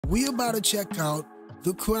we about to check out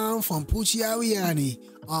The Crown from Putri Ariani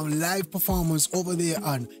live performance over there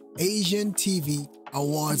on Asian TV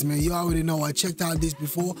Awards, man. You already know I checked out this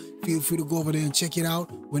before. Feel free to go over there and check it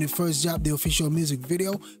out when it first dropped the official music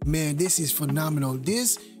video. Man, this is phenomenal.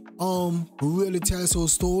 This really tells her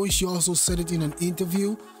story. She also said it in an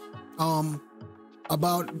interview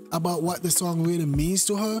about what the song really means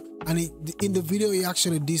to her, and in the video it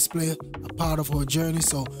actually display a part of her journey.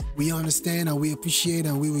 So we understand and we appreciate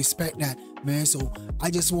and we respect that, man. So I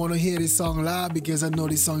just want to hear this song live because I know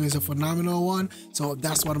this song is a phenomenal one. So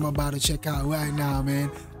that's what I'm about to check out right now, man.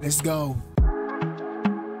 Let's go.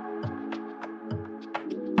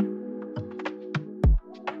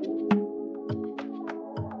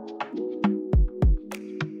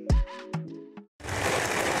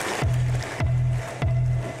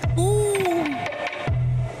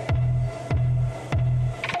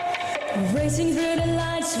 Racing through the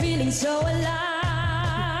lights, feeling so alive.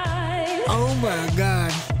 Oh my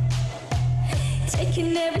God.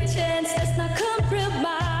 Taking every chance, let's not compromise.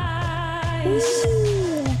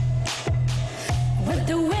 Ooh. With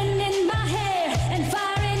the wind in my hair and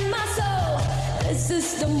fire in my soul, this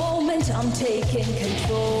is the moment I'm taking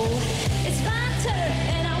control. It's my turn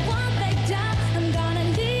and I won't back down. I'm gonna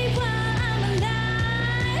leave while I'm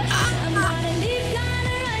alive. I'm gonna leave,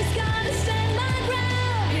 gonna rise, gonna stand my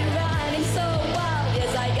ground. You're riding so wild,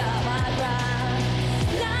 yes I got my ground.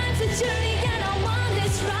 Life's a journey and I'm on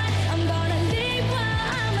this ride. I'm gonna leave while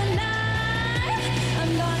I'm alive.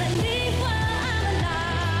 I'm gonna leave while I'm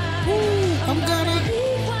alive. Ooh, I'm gonna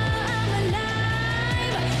leave while I'm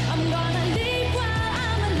alive. I'm gonna leave while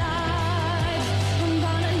I'm alive. I'm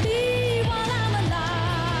gonna leave while I'm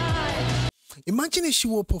alive. Imagine if she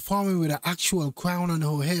were performing with an actual crown on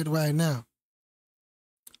her head right now.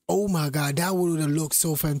 Oh my God, that would have looked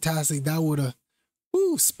so fantastic. That would have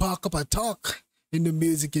spark up a talk in the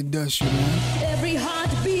music industry, man. Every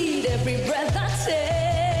heartbeat, every breath I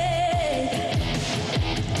take,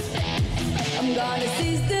 I'm gonna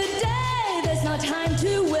seize the day. There's no time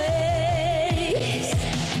to waste.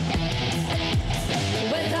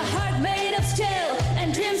 With a heart made of steel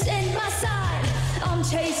and dreams in my side, I'm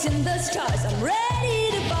chasing the stars. I'm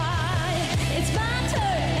ready to fly. It's my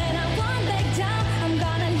turn and I won't back down. I'm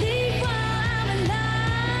gonna leave while I'm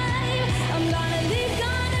alive. I'm gonna leave,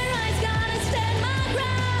 gonna rise, gonna stand my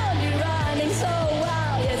ground. You're running so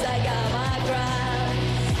wild, yes I got my ground.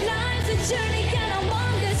 Life's a journey and I'm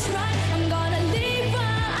on this ride. I'm gonna leave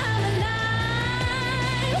while I'm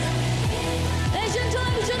alive. Asian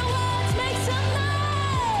television awards, make some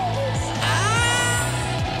noise.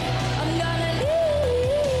 I'm gonna leave,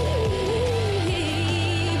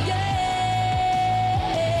 yeah.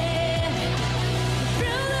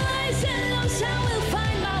 Through the highs and lows, I will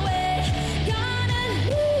find my way. Gonna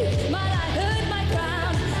leave my life, my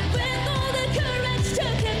crown. With all the courage to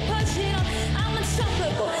keep pushing on, I'm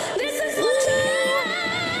unstoppable. This is my time.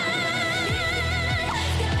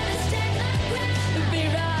 Gonna stand my ground. Be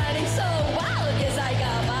riding so wild, yes I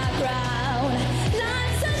got my crown.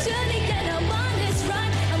 Life's a journey and I'm on this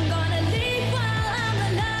ride. I'm gonna leave while I'm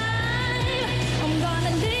alive. I'm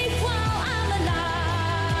gonna leave while I'm alive.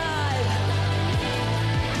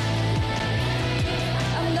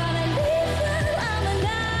 I'm gonna leave while I'm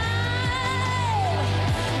alive.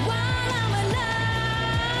 While I'm alive.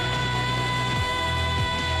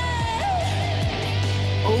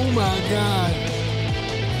 Oh my God.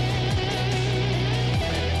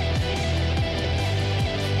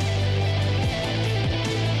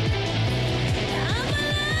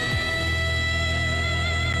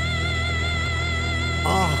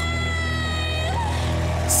 Oh,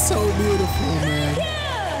 so beautiful, man.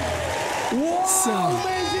 Wow, So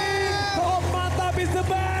amazing! Top Mantap is the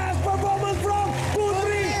best performance from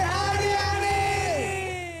Putri Ariani!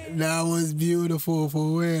 that was beautiful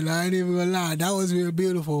for real. I ain't even gonna lie. That was real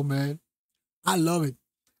beautiful, man. I love it.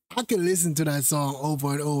 I can listen to that song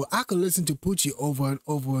over and over. I can listen to Putri over and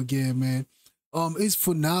over again, man. It's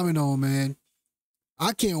phenomenal, man.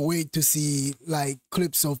 I can't wait to see like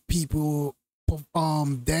clips of people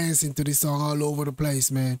dancing to this song all over the place,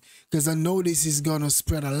 man. Because I know this is gonna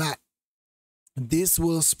spread a lot. This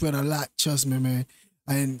will spread a lot, trust me, man.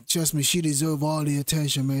 And trust me, she deserves all the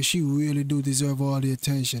attention, man. She really do deserve all the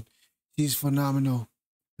attention. She's phenomenal.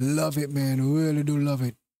 Love it, man. Really do love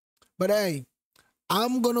it. But hey,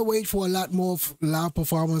 I'm gonna wait for a lot more live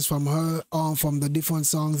performance from her, from the different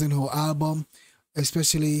songs in her album,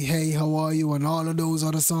 especially Hey, How Are You, and all of those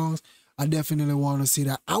other songs. I definitely want to see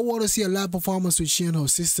that. I want to see a live performance with she and her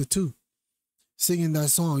sister too, singing that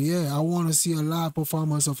song. Yeah, I want to see a live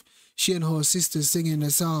performance of she and her sister singing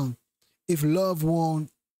the song. If love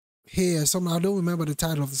won't hear something. I don't remember the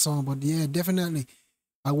title of the song, but yeah, definitely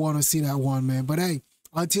I want to see that one, man. But hey,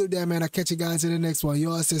 until then, man, I'll catch you guys in the next one.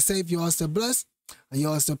 You all stay safe, you all stay blessed, and you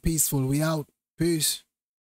all stay peaceful. We out. Peace.